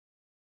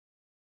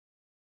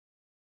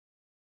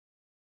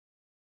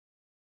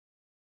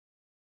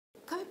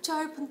Kalp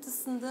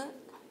çarpıntısında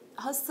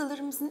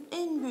hastalarımızın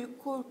en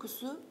büyük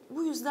korkusu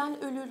bu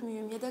yüzden ölür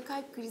müyüm ya da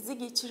kalp krizi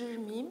geçirir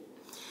miyim?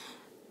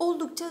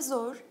 Oldukça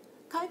zor.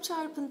 Kalp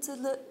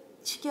çarpıntılı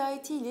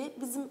şikayetiyle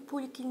bizim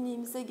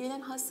polikliniğimize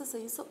gelen hasta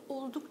sayısı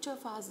oldukça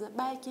fazla.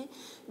 Belki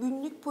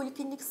günlük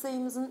poliklinik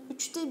sayımızın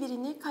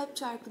 1/3'ünü kalp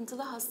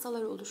çarpıntılı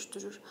hastalar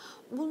oluşturur.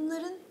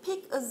 Bunların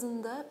pek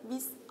azında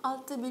biz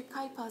altta bir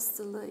kalp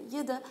hastalığı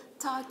ya da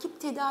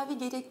takip tedavi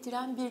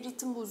gerektiren bir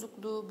ritim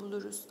bozukluğu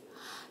buluruz.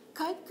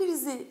 Kalp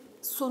krizi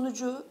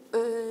sonucu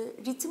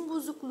ritim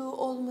bozukluğu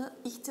olma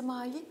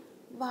ihtimali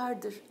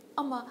vardır.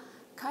 Ama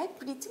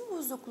kalp ritim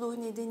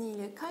bozukluğu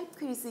nedeniyle kalp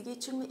krizi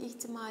geçirme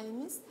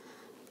ihtimalimiz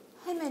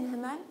hemen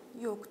hemen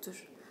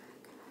yoktur.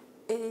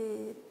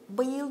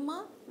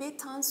 Bayılma ve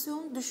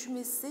tansiyon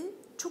düşmesi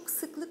çok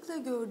sıklıkla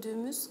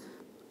gördüğümüz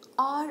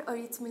ağır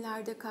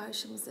aritmilerde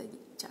karşımıza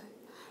geçer.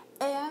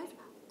 Eğer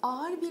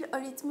ağır bir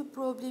aritmi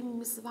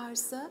problemimiz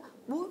varsa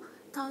bu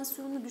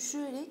tansiyonu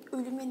düşürerek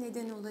ölüme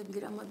neden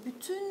olabilir ama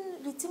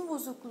bütün ritim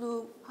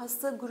bozukluğu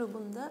hasta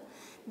grubunda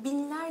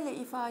binlerle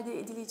ifade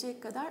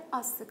edilecek kadar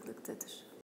az sıklıktadır.